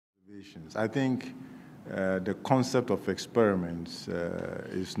organizations. I think the concept of experiments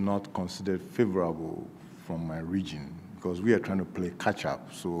is not considered favorable from my region because we are trying to play catch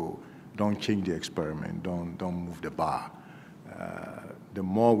up. So don't change the experiment, don't move the bar. The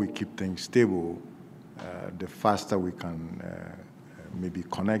more we keep things stable, the faster we can maybe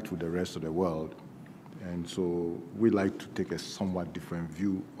connect with the rest of the world. And so we like to take a somewhat different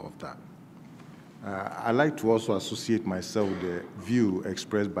view of that. I like to also associate myself with the view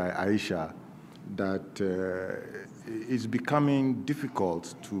expressed by Aisha that it's becoming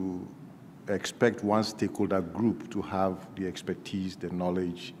difficult to expect one stakeholder group to have the expertise, the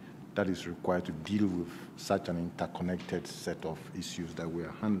knowledge that is required to deal with such an interconnected set of issues that we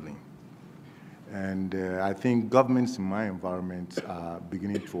are handling. And I think governments in my environment are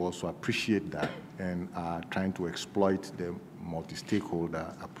beginning to also appreciate that and are trying to exploit the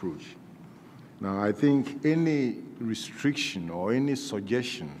multi-stakeholder approach. Now, I think any restriction or any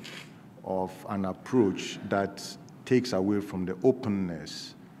suggestion of an approach that takes away from the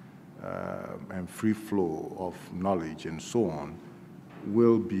openness and free flow of knowledge and so on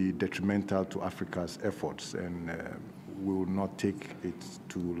will be detrimental to Africa's efforts, and we will not take it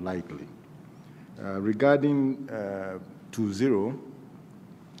too lightly. Regarding 2.0,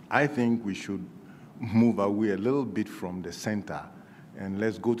 I think we should move away a little bit from the center and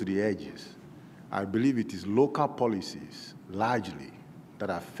let's go to the edges. I believe it is local policies, largely, that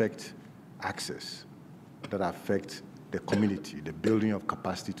affect access, that affect the community, the building of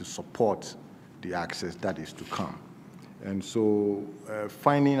capacity to support the access that is to come. And so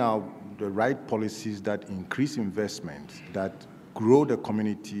finding out the right policies that increase investment, that grow the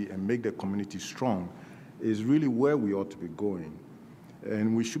community and make the community strong is really where we ought to be going.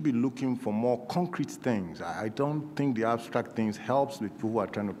 And we should be looking for more concrete things. I don't think the abstract things helps with people who are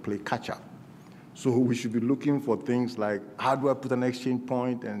trying to play catch up. So we should be looking for things like, how do I put an exchange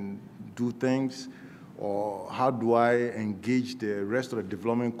point and do things? Or how do I engage the rest of the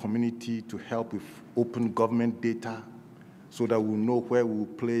development community to help with open government data so that we'll know where we'll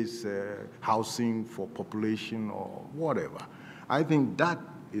place housing for population or whatever. I think that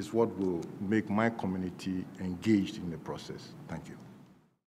is what will make my community engaged in the process. Thank you.